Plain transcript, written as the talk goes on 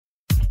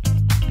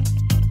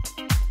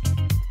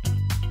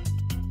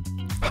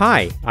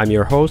Hi, I'm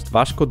your host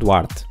Vasco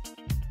Duarte.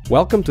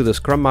 Welcome to the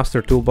Scrum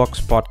Master Toolbox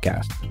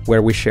podcast,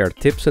 where we share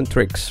tips and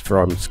tricks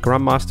from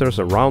Scrum Masters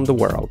around the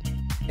world.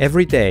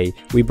 Every day,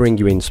 we bring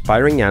you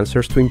inspiring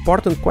answers to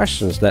important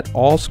questions that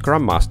all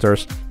Scrum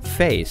Masters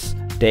face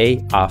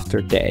day after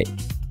day.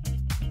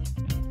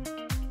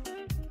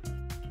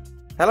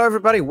 Hello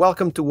everybody,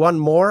 welcome to one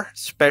more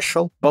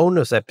special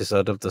bonus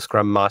episode of the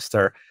Scrum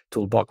Master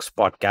Toolbox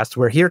podcast.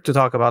 We're here to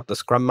talk about the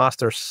Scrum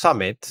Master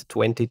Summit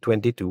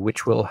 2022,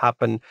 which will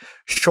happen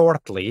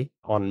shortly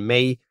on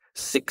May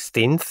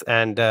 16th.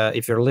 And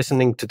if you're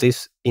listening to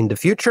this in the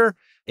future,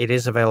 it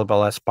is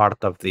available as part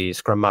of the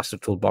Scrum Master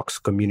Toolbox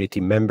community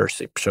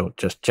membership. So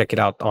just check it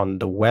out on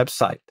the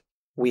website.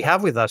 We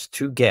have with us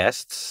two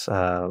guests.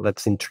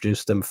 Let's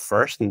introduce them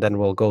first, and then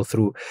we'll go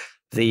through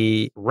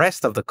the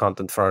rest of the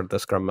content for the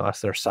Scrum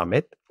Master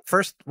Summit.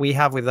 First, we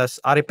have with us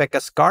Ari-Pekka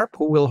Skarp,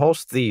 who will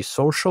host the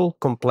social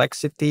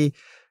complexity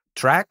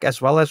track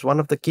as well as one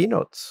of the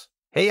keynotes.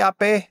 Hey,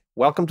 Ape,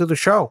 welcome to the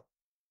show.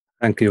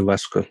 Thank you,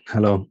 Vasco.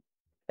 Hello.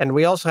 And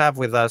we also have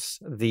with us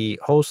the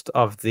host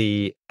of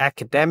the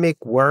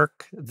academic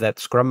work that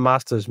Scrum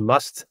Masters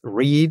must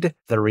read,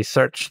 the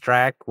research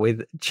track,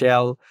 with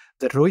Kjell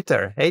de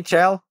Ruiter. Hey,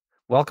 Kjell,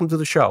 welcome to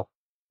the show.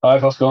 Hi,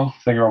 Vasco.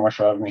 Thank you very much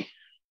for having me.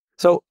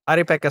 So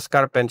Ari-Pekka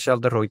Skarp and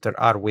Kjell de Ruiter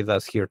are with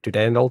us here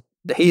today, and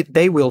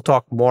they will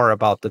talk more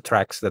about the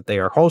tracks that they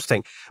are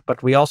hosting.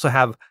 But we also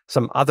have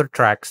some other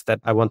tracks that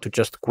I want to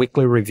just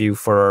quickly review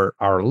for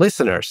our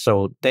listeners.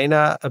 So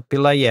Dana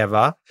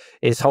Pilayeva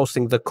is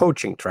hosting the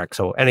coaching track.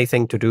 So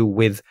anything to do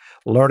with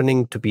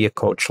learning to be a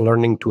coach,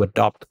 learning to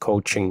adopt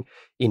coaching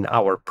in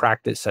our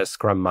practice as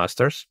Scrum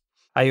Masters.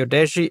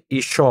 Ayodeji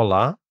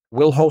Ishola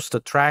will host a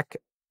track,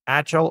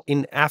 Agile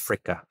in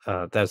Africa.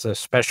 There's a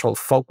special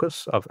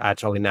focus of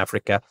Agile in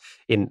Africa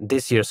in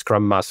this year's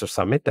Scrum Master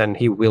Summit, and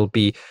he will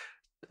be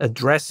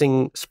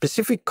addressing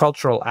specific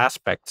cultural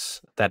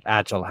aspects that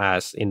Agile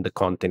has in the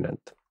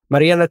continent.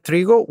 Mariana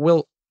Trigo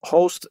will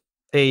host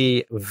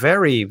a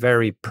very,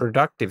 very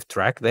productive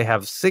track. They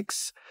have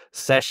 6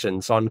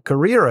 sessions on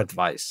career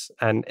advice,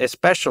 and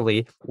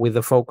especially with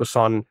a focus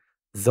on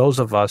those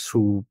of us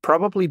who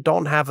probably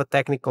don't have a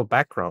technical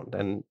background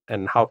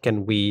and how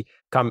can we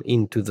come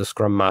into the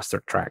Scrum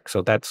Master track.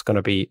 So that's going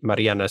to be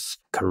Mariana's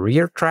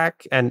career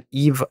track, and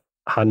Eve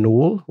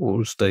Hanul,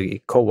 who's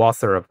the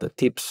co-author of the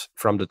Tips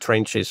from the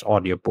Trenches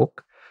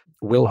audiobook,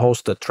 will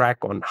host a track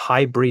on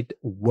hybrid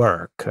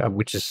work,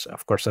 which is,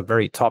 of course, a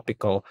very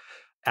topical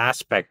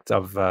aspect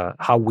of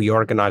how we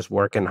organize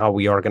work and how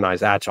we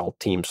organize Agile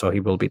teams. So he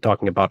will be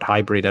talking about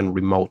hybrid and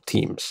remote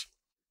teams.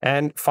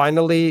 And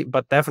finally,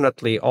 but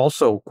definitely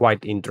also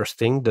quite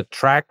interesting, the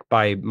track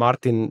by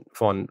Martin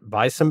von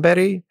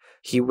Weissenberry.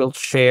 He will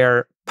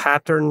share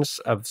patterns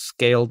of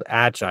scaled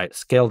agile.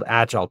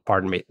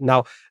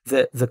 Now,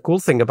 the cool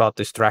thing about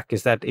this track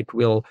is that it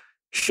will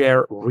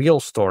share real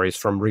stories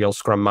from real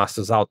Scrum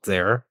Masters out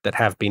there that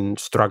have been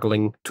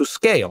struggling to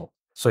scale.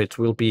 So it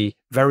will be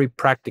very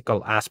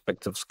practical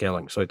aspects of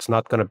scaling. So it's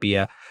not going to be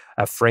a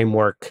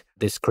framework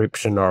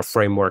description or a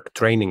framework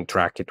training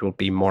track. It will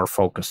be more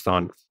focused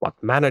on what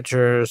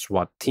managers,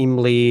 what team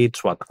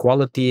leads, what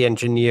quality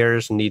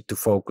engineers need to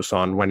focus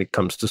on when it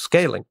comes to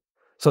scaling.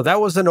 So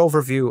that was an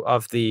overview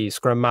of the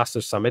Scrum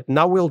Master Summit.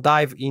 Now we'll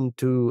dive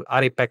into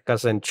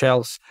Ari-Pekka's and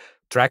Kjell's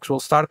tracks.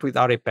 We'll start with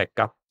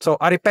Ari-Pekka. So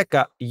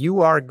Ari-Pekka,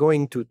 you are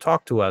going to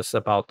talk to us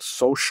about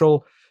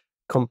social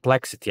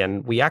complexity.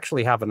 And we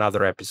actually have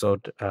another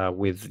episode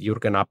with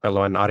Jürgen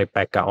Appelo and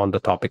Ari-Pekka on the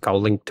topic. I'll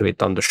link to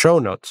it on the show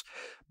notes.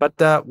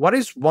 But what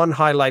is one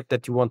highlight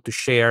that you want to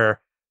share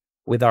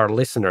with our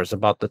listeners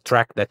about the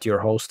track that you're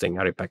hosting,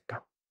 Ari-Pekka?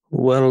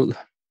 Well,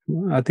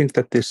 I think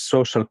that this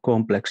social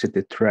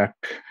complexity track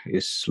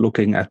is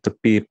looking at the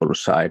people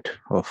side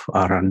of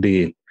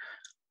R&D.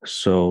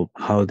 So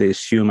how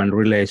these human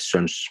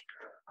relations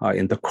are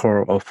in the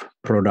core of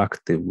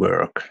productive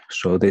work.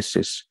 So this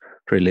is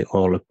really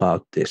all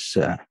about this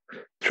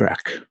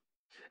track.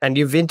 And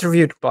you've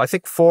interviewed, I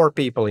think, 4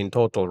 people in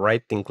total,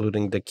 right?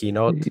 Including the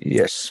keynote.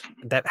 Yes.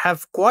 That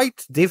have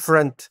quite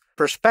different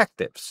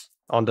perspectives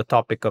on the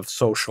topic of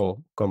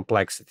social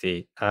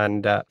complexity.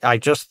 And I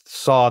just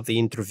saw the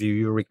interview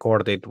you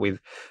recorded with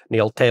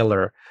Neil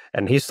Taylor,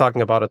 and he's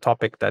talking about a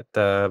topic that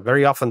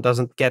very often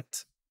doesn't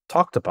get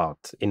talked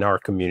about in our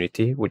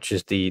community, which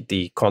is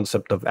the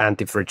concept of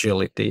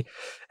anti-fragility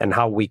and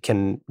how we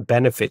can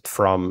benefit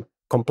from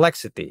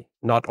complexity,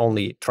 not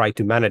only try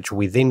to manage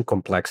within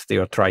complexity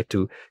or try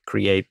to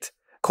create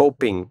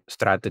coping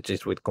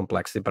strategies with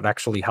complexity, but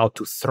actually how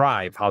to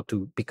thrive, how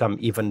to become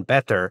even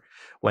better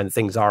when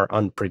things are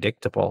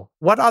unpredictable.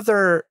 What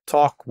other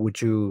talk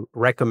would you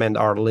recommend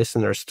our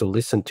listeners to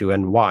listen to,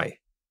 and why?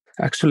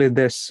 Actually,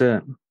 there's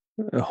a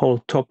whole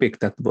topic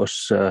that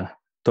was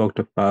talked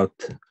about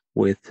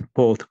with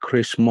both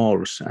Chris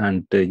Moles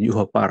and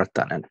Juho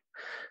Partanen.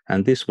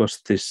 And this was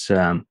this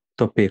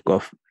topic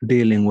of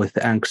dealing with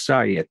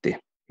anxiety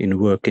in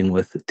working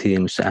with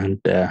teams and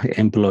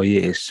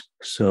employees.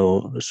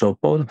 So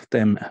both of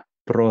them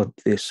brought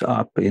this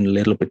up in a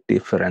little bit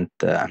different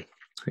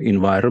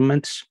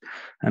environments.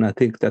 And I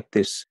think that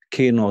this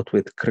keynote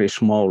with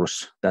Chris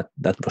Moles that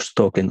was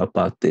talking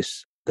about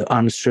this, the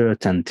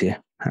uncertainty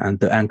and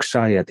the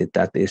anxiety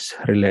that is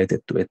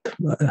related to it.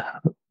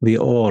 We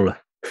all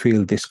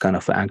feel this kind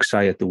of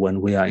anxiety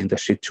when we are in the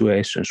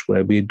situations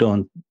where we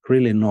don't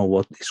really know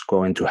what is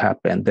going to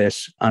happen.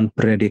 There's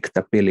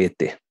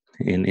unpredictability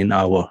in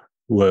our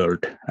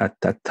world at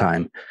that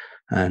time.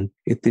 And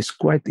it is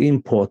quite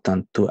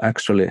important to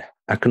actually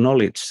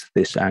acknowledge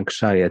this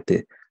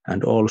anxiety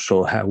and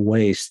also have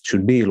ways to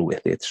deal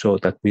with it so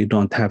that we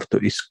don't have to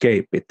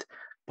escape it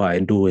by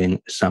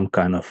doing some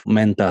kind of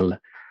mental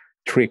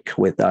trick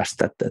with us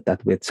that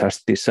we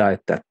just decide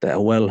that,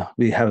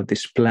 we have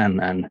this plan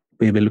and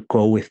we will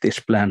go with this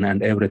plan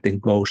and everything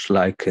goes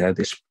like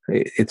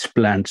it's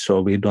planned,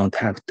 so we don't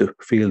have to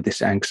feel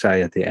this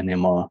anxiety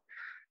anymore.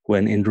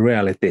 When in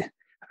reality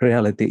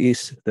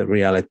is the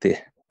reality.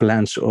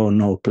 Plans or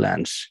no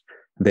plans,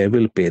 there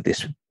will be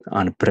this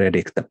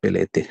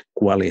unpredictability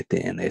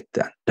quality in it.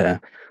 And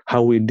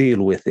how we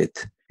deal with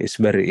it is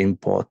very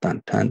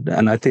important.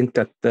 And I think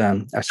that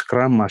as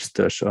Scrum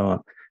Masters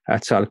or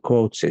Agile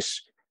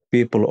coaches,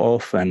 people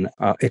often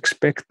are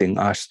expecting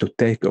us to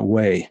take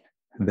away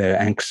their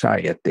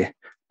anxiety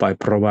by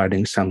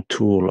providing some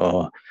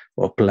tool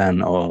or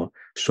plan or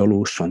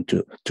solution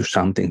to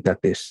something that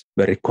is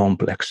very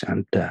complex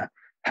and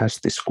has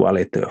this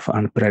quality of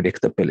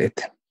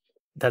unpredictability.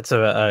 That's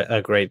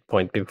a great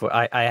point. Before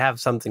I have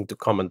something to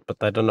comment, but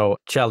I don't know.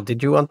 Kjell,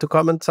 did you want to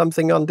comment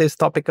something on this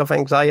topic of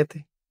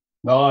anxiety?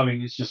 No, I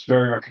mean, it's just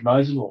very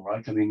recognizable,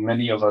 right? I mean,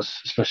 many of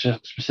us,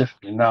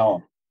 specifically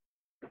now,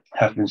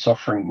 have been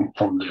suffering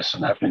from this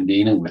and have been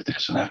dealing with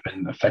this and have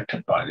been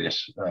affected by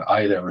this,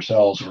 either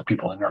ourselves or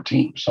people in our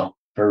team. So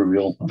very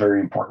real, very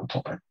important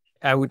topic.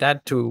 I would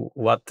add to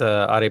what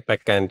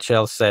Ari-Pekka and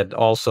Kjell said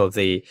also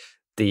the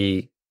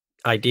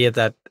idea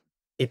that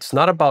it's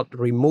not about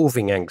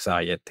removing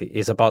anxiety,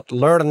 it's about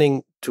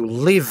learning to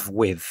live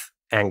with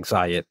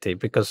anxiety.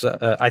 Because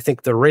I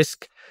think the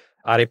risk,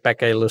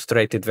 Ari-Pekka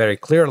illustrated very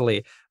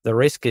clearly, the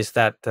risk is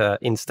that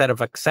instead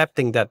of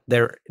accepting that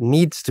there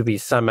needs to be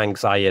some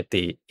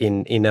anxiety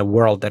in a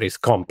world that is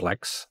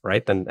complex,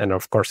 right? And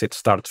of course, it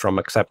starts from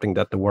accepting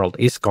that the world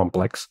is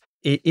complex.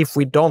 If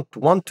we don't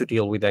want to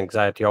deal with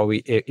anxiety, or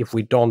if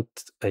we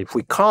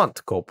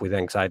can't cope with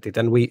anxiety,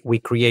 then we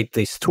create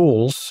these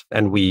tools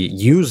and we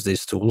use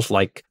these tools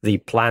like the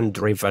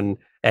plan-driven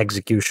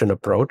execution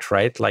approach,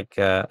 right? Like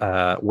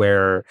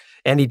where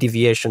any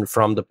deviation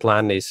from the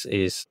plan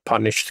is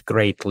punished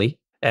greatly,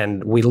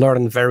 and we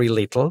learn very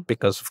little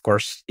because, of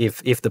course,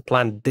 if the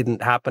plan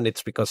didn't happen,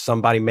 it's because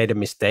somebody made a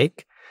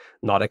mistake.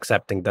 Not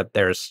accepting that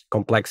there's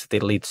complexity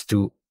leads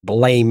to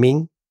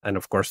blaming. And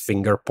of course,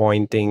 finger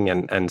pointing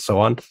and so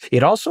on.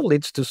 It also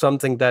leads to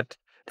something that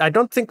I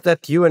don't think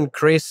that you and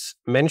Chris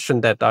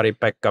mentioned that,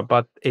 Ari-Pekka,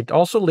 but it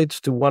also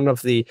leads to one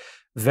of the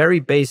very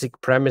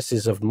basic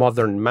premises of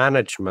modern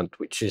management,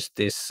 which is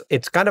this,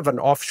 it's kind of an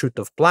offshoot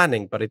of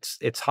planning, but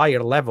it's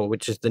higher level,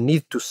 which is the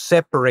need to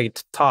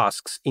separate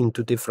tasks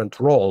into different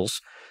roles.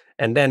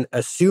 And then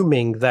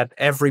assuming that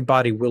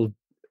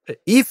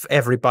if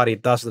everybody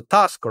does the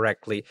task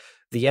correctly,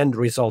 the end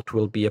result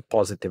will be a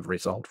positive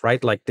result,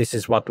 right? Like this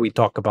is what we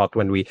talk about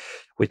when we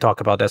talk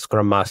about as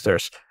Scrum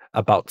Masters,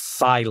 about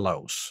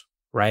silos,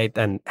 right?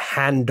 And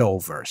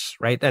handovers,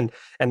 right? And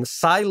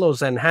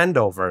silos and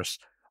handovers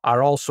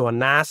are also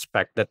an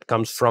aspect that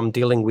comes from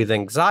dealing with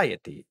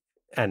anxiety.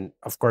 And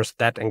of course,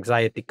 that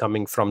anxiety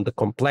coming from the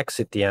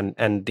complexity and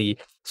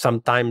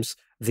sometimes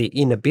the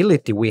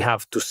inability we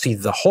have to see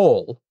the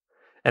whole.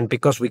 And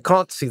because we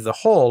can't see the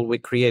whole, we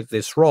create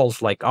these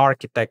roles like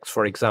architects,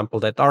 for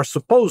example, that are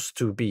supposed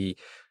to be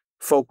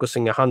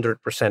focusing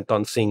 100%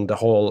 on seeing the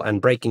whole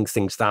and breaking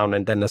things down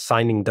and then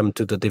assigning them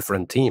to the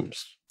different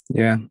teams.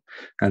 Yeah,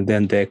 and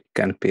then there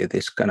can be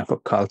this kind of a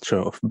culture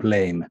of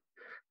blame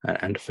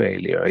and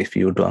failure if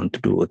you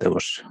don't do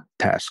those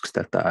tasks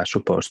that are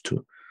supposed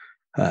to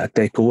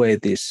take away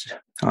this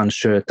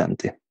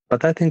uncertainty.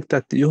 But I think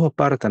that Juho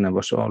Partanen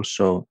was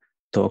also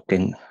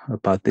talking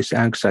about this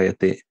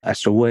anxiety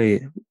as a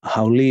way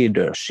how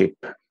leadership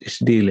is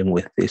dealing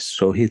with this.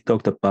 So he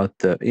talked about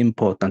the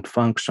important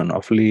function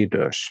of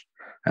leaders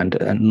and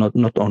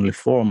not only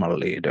formal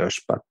leaders,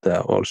 but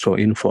also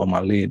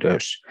informal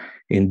leaders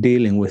in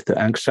dealing with the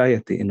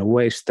anxiety in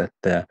ways that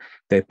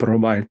they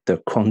provide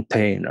the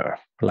container,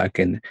 like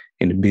in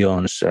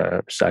Beyond's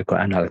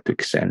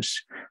psychoanalytic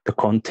sense, the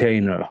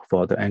container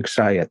for the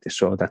anxiety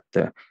so that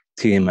the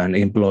team and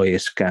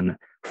employees can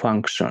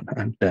function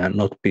and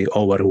not be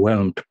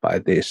overwhelmed by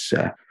these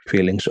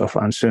feelings of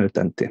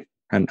uncertainty.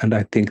 And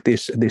I think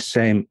this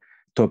same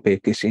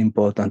topic is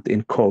important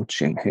in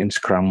coaching, in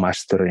Scrum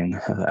Mastering,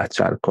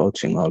 Agile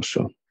coaching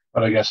also.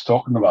 But I guess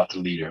talking about the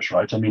leaders,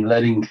 right? I mean,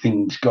 letting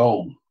things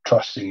go,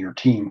 trusting your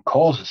team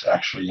causes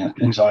actually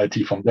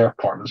anxiety from their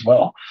part as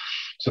well.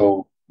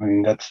 So, I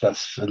mean, that's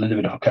a little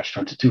bit of a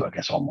catch-22, I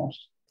guess,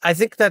 almost. I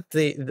think that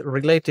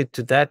related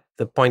to that,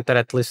 the point that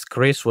at least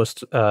Chris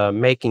was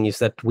making is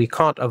that we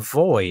can't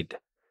avoid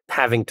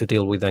having to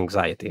deal with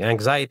anxiety.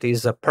 Anxiety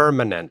is a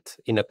permanent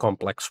in a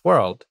complex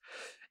world.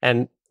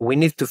 And we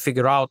need to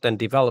figure out and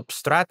develop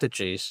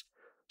strategies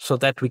so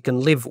that we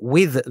can live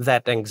with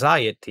that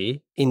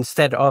anxiety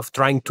instead of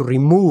trying to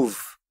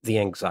remove the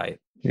anxiety.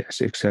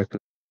 Yes, exactly.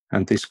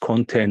 And this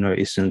container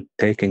isn't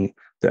taking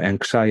the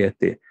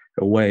anxiety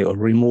away or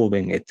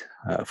removing it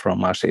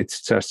from us.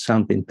 It's just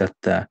something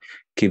that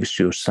gives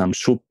you some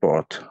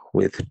support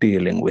with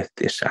dealing with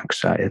this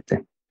anxiety.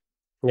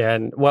 Yeah,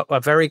 and a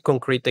very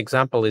concrete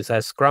example is,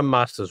 as Scrum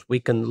Masters, we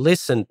can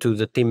listen to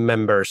the team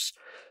members'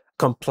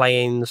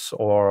 complaints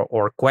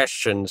or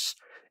questions,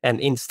 and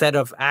instead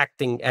of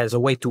acting as a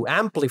way to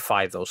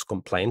amplify those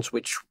complaints,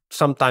 which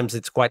sometimes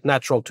it's quite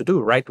natural to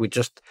do, right? We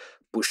just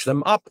push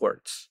them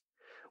upwards.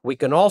 We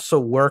can also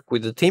work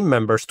with the team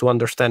members to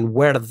understand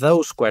where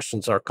those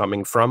questions are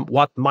coming from,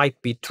 what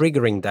might be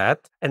triggering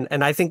that.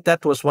 And I think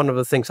that was one of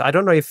the things. I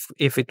don't know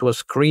if it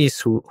was Chris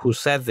who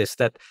said this,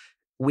 that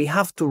we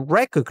have to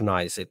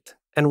recognize it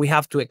and we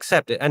have to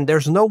accept it. And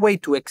there's no way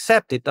to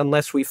accept it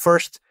unless we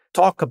first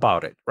talk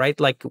about it, right?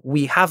 Like,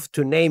 we have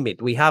to name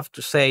it. We have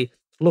to say,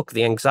 look,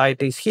 the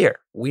anxiety is here.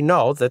 We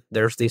know that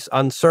there's this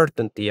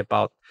uncertainty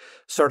about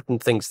certain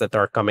things that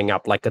are coming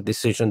up, like a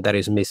decision that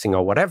is missing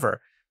or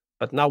whatever.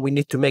 But now we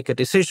need to make a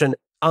decision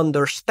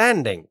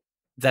understanding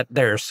that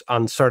there's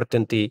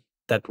uncertainty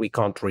that we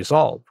can't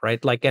resolve,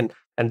 right? Like, and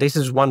this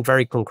is one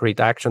very concrete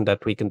action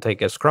that we can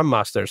take as Scrum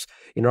Masters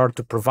in order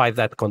to provide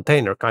that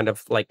container, kind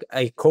of like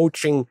a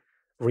coaching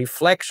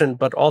reflection,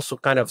 but also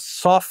kind of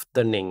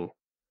softening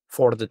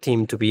for the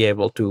team to be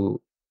able to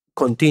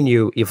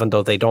continue, even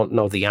though they don't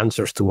know the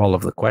answers to all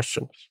of the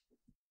questions.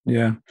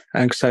 Yeah,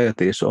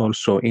 anxiety is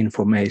also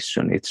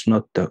information. It's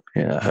not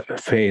a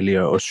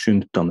failure or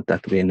symptom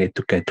that we need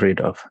to get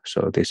rid of.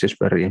 So this is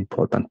very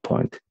important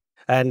point.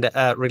 And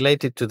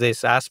related to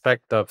this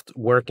aspect of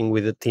working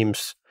with the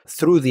teams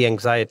through the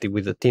anxiety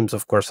with the teams,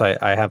 of course,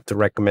 I have to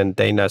recommend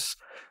Dana's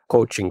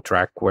coaching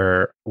track,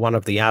 where one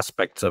of the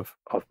aspects of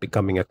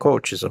becoming a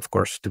coach is, of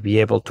course, to be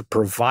able to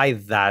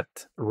provide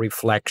that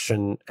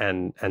reflection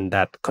and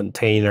that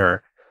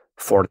container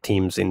for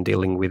teams in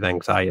dealing with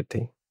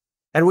anxiety.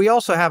 And we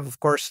also have, of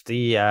course,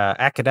 the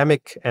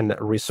academic and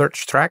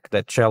research track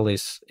that Kjell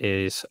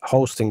is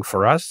hosting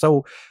for us.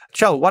 So,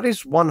 Kjell, what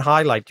is one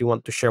highlight you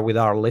want to share with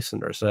our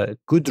listeners? A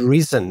good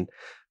reason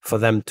for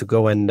them to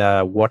go and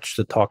watch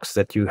the talks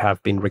that you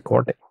have been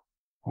recording?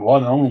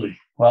 One only.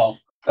 Well,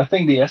 I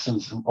think the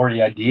essence or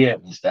the idea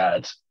is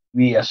that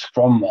we as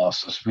Scrum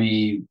Masters,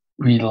 we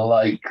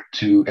like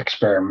to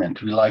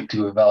experiment. We like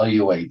to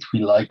evaluate.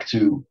 We like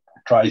to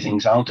try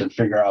things out and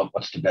figure out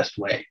what's the best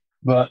way.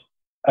 But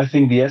I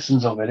think the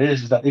essence of it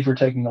is that if you're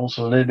taking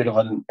also a little bit of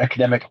an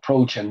academic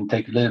approach and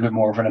take a little bit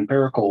more of an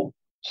empirical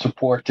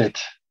supported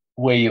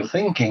way of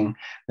thinking,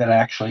 then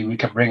actually we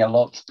can bring a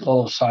lot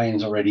of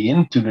science already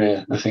into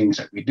the things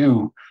that we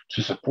do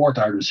to support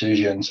our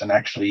decisions and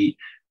actually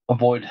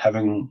avoid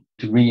having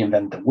to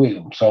reinvent the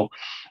wheel. So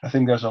I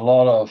think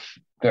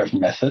there's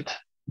method,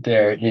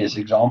 there is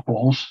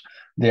examples,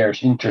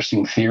 there's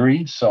interesting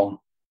theories.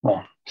 So,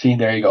 well, see,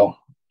 there you go.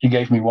 You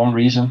gave me one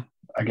reason.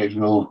 I gave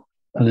you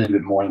a little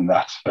bit more than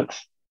that, but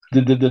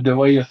the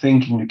way of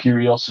thinking, the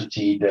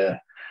curiosity, the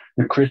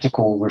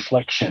critical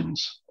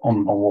reflections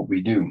on what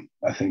we do,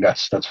 I think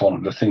that's one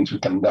of the things we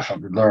can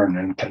definitely learn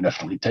and can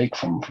definitely take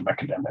from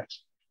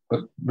academics.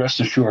 But rest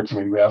assured, I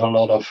mean, we have a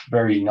lot of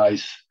very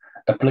nice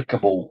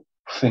applicable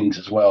things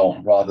as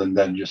well, rather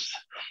than just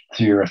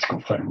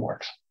theoretical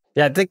frameworks.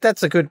 Yeah, I think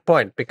that's a good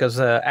point, because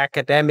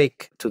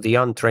academic to the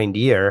untrained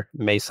ear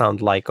may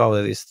sound like, oh,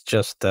 it's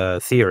just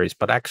theories,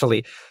 but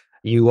actually,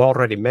 you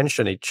already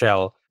mentioned it,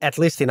 Kjell, at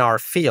least in our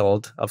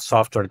field of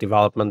software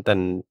development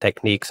and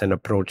techniques and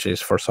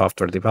approaches for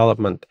software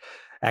development,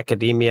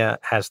 academia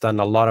has done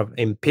a lot of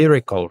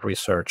empirical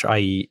research,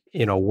 i.e.,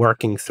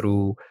 working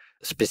through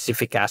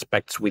specific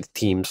aspects with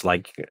teams.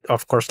 Like,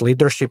 of course,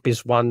 leadership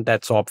is one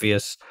that's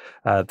obvious,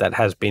 that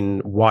has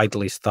been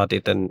widely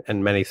studied and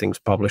many things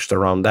published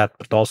around that,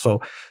 but also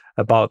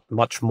about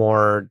much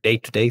more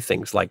day-to-day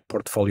things like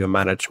portfolio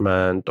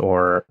management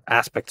or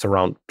aspects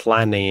around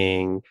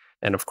planning,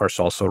 and of course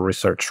also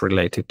research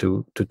related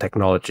to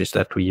technologies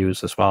that we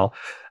use as well.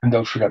 And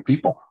don't forget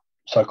people,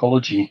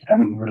 psychology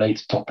and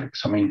related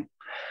topics. I mean,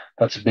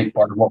 that's a big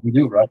part of what we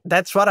do, right?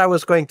 That's what I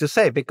was going to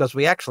say, because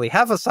we actually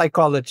have a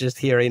psychologist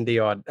here in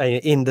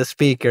the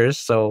speakers.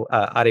 So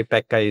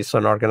Ari-Pekka is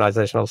an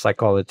organizational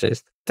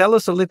psychologist. Tell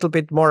us a little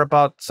bit more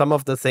about some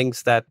of the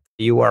things that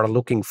you are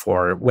looking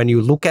for. When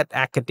you look at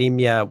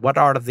academia, what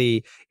are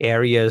the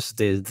areas,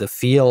 the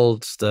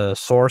fields, the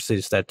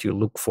sources that you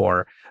look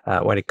for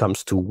when it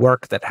comes to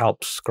work that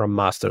helps Scrum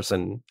Masters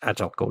and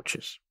Agile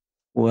coaches?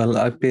 Well,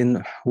 I've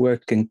been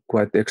working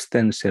quite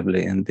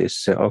extensively in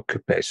this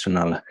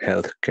occupational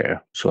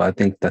healthcare. So I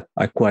think that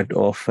I quite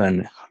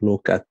often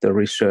look at the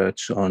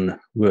research on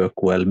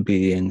work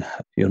well-being,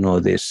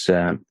 this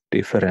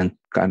different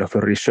kind of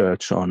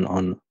research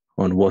on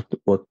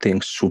what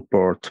things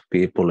support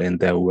people in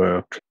their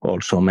work,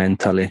 also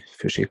mentally,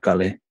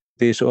 physically.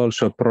 these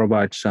also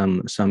provide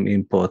some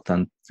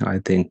important, I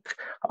think,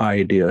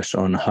 ideas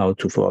on how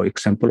to, for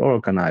example,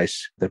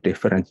 organize the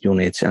different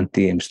units and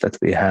teams that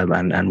we have,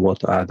 and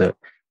what are the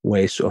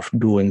ways of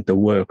doing the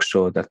work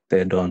so that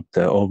they don't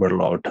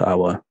overload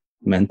our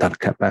mental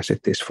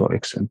capacities, for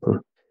example.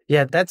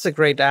 Yeah, that's a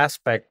great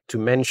aspect to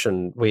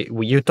mention.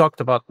 You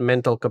talked about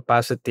mental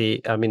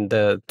capacity. I mean,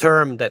 the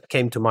term that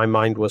came to my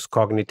mind was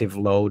cognitive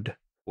load,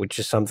 which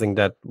is something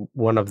that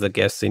one of the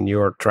guests in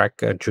your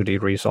track, Judy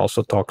Rees,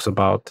 also talks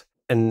about.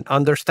 And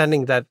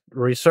understanding that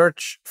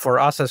research for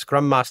us as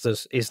Scrum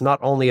Masters is not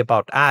only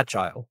about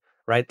Agile,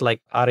 right?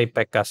 Like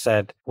Ari-Pekka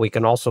said, we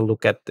can also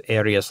look at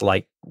areas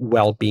like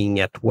well-being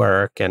at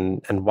work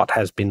and what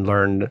has been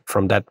learned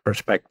from that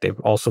perspective,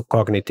 also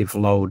cognitive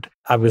load.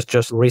 I was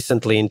just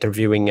recently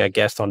interviewing a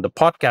guest on the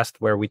podcast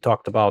where we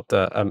talked about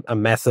a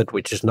method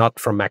which is not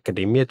from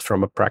academia, it's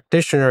from a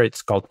practitioner.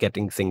 It's called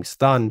Getting Things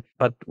Done.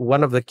 But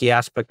one of the key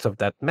aspects of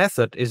that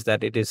method is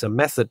that it is a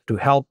method to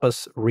help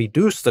us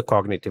reduce the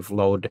cognitive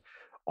load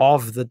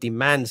of the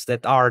demands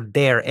that are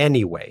there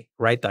anyway,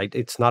 right?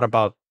 It's not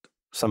about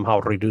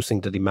somehow reducing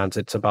the demands.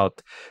 It's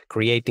about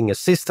creating a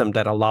system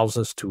that allows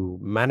us to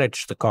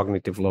manage the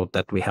cognitive load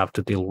that we have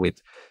to deal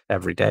with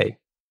every day.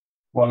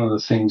 One of the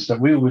things that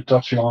we were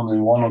touching on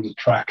in one of the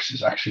tracks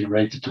is actually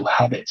related to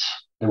habits.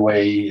 The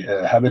way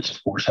habits,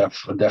 of course, have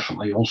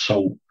definitely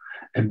also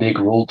a big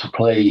role to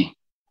play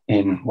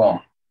in,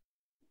 well,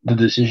 the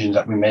decisions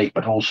that we make,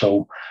 but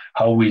also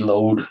how we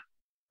load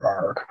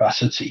our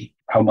capacity,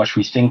 how much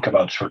we think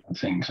about certain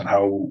things, and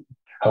how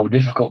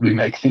difficult we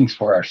make things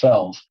for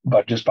ourselves,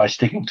 but just by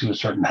sticking to a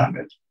certain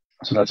habit.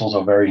 So that's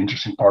also a very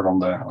interesting part on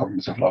the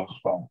cognitive load as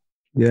well.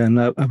 Yeah, and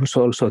I was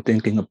also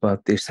thinking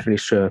about this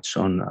research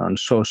on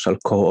social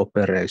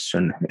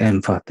cooperation,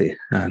 empathy,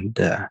 and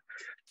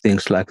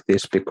things like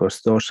this,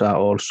 because those are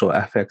also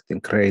affecting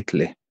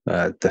greatly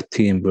the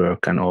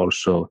teamwork and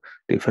also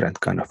different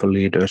kind of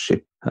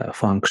leadership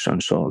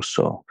functions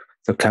also.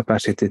 The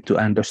capacity to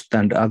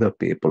understand other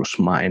people's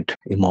mind,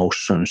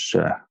 emotions,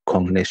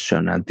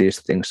 cognition, and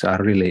these things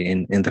are really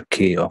in the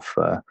key of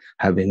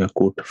having a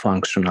good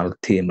functional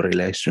team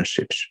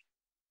relationships.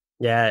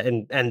 Yeah,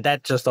 and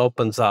that just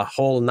opens a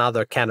whole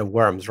nother can of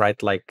worms, right?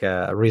 Like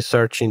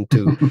research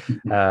into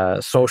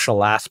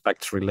social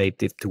aspects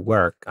related to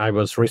work. I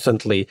was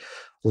recently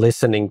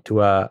listening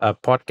to a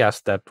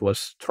podcast that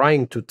was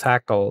trying to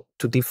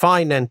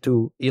define and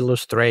to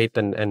illustrate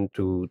and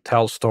to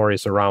tell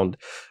stories around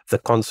the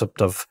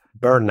concept of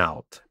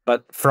burnout,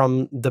 but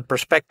from the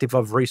perspective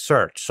of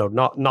research. So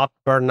not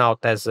burnout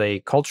as a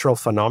cultural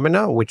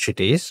phenomena, which it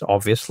is,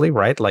 obviously,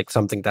 right? Like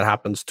something that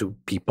happens to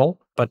people,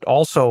 but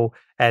also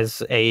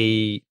as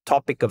a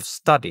topic of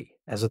study,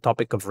 as a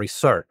topic of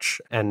research,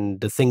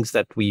 and the things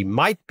that we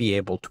might be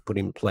able to put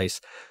in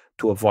place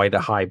to avoid a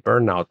high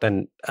burnout.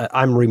 And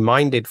I'm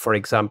reminded, for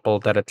example,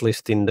 that at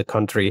least in the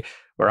country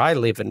where I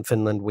live in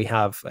Finland, we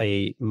have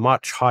a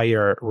much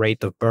higher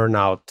rate of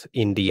burnout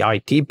in the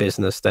IT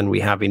business than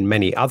we have in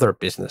many other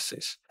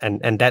businesses.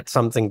 And that's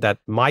something that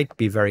might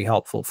be very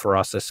helpful for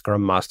us as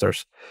Scrum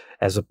Masters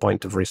as a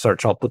point of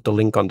research. I'll put the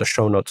link on the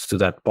show notes to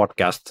that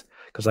podcast,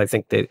 because I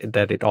think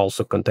that it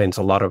also contains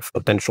a lot of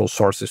potential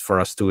sources for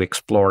us to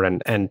explore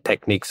and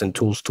techniques and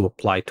tools to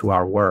apply to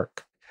our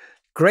work.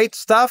 Great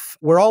stuff.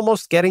 We're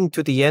almost getting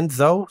to the end,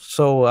 though.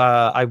 So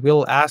I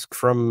will ask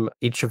from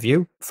each of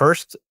you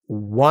first,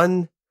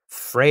 one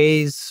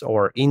phrase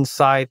or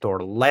insight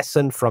or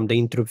lesson from the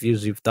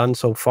interviews you've done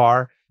so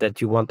far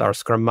that you want our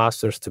Scrum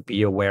Masters to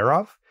be aware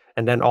of.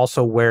 And then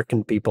also, where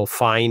can people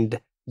find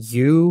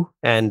you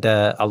and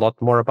a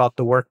lot more about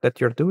the work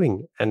that you're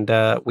doing? And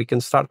we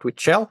can start with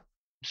Kjell.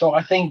 So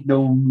I think the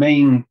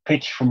main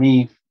pitch for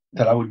me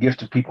that I would give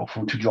to people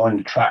to join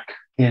the track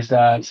is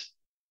that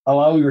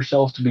allow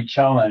yourself to be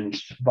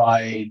challenged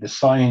by the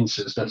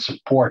sciences that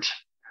support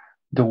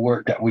the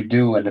work that we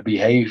do and the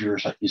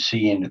behaviors that you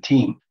see in the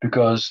team.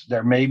 Because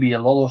there may be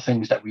a lot of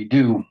things that we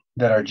do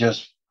that are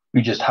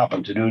we just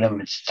happen to do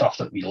them. It's stuff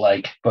that we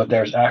like, but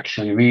there's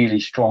actually really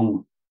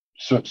strong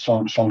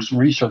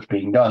research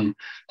being done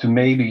to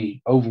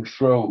maybe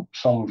overthrow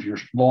some of your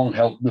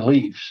long-held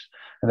beliefs.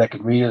 And that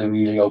could really,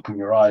 really open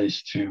your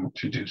eyes to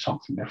do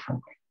something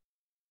differently.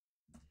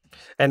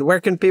 And where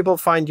can people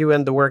find you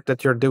and the work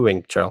that you're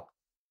doing, Kjell?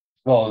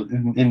 Well,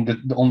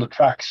 on the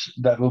tracks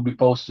that will be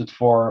posted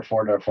for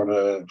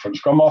the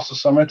Scrum Master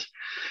Summit.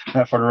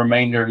 For the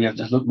remainder, you have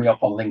to look me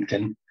up on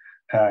LinkedIn,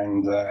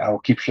 and I will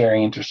keep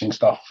sharing interesting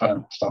stuff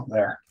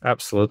there.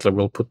 Absolutely,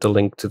 we'll put the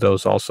link to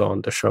those also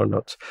on the show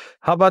notes.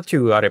 How about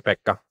you,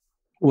 Ari-Pekka?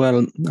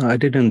 Well, I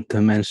didn't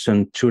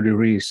mention Judy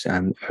Rees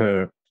and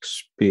her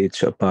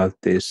speech about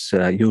this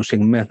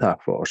using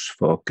metaphors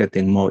for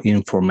getting more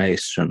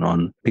information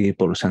on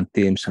peoples and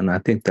teams, and I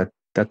think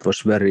that was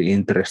very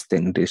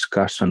interesting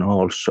discussion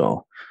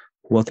also.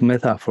 What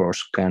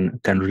metaphors can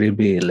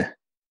reveal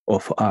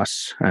of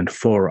us and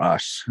for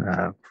us,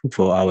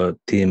 for our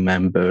team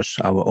members,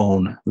 our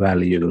own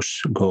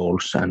values,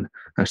 goals, and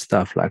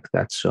stuff like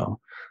that. So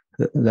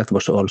that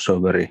was also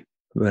very,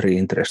 very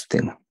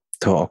interesting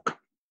talk.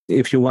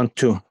 if you want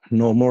to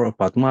know more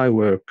about my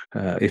work,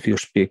 if you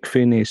speak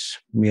Finnish,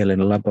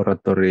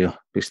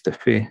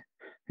 mielenlaboratorio.fi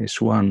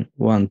is one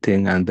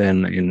thing, and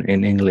then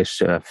in English,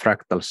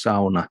 Fractal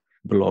Sauna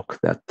blog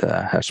that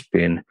has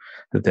been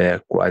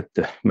there quite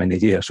many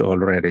years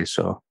already.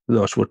 So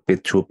those would be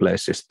two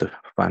places to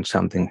find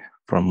something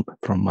from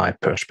my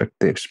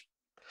perspectives.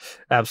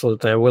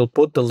 Absolutely. I will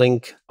put the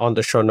link on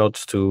the show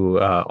notes to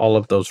all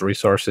of those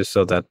resources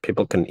so that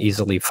people can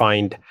easily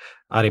find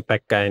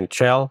Ari-Pekka and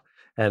Kjell.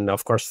 And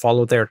of course,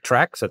 follow their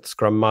tracks at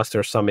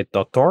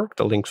scrummastersummit.org.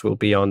 The links will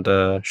be on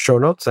the show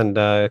notes, and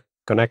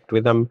connect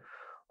with them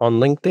on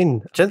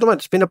LinkedIn. Gentlemen,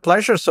 it's been a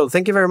pleasure. So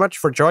thank you very much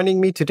for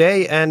joining me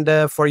today, and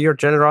for your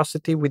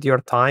generosity with your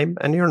time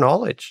and your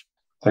knowledge.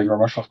 Thank you very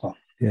much, Otto.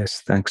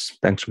 Yes, thanks.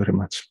 Thanks very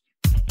much.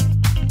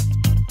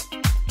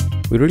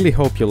 We really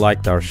hope you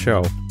liked our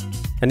show.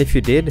 And if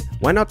you did,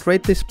 why not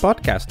rate this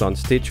podcast on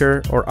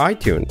Stitcher or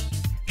iTunes?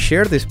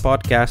 Share this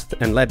podcast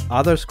and let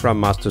other Scrum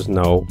Masters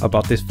know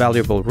about this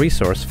valuable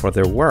resource for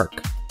their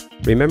work.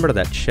 Remember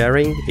that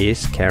sharing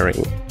is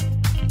caring.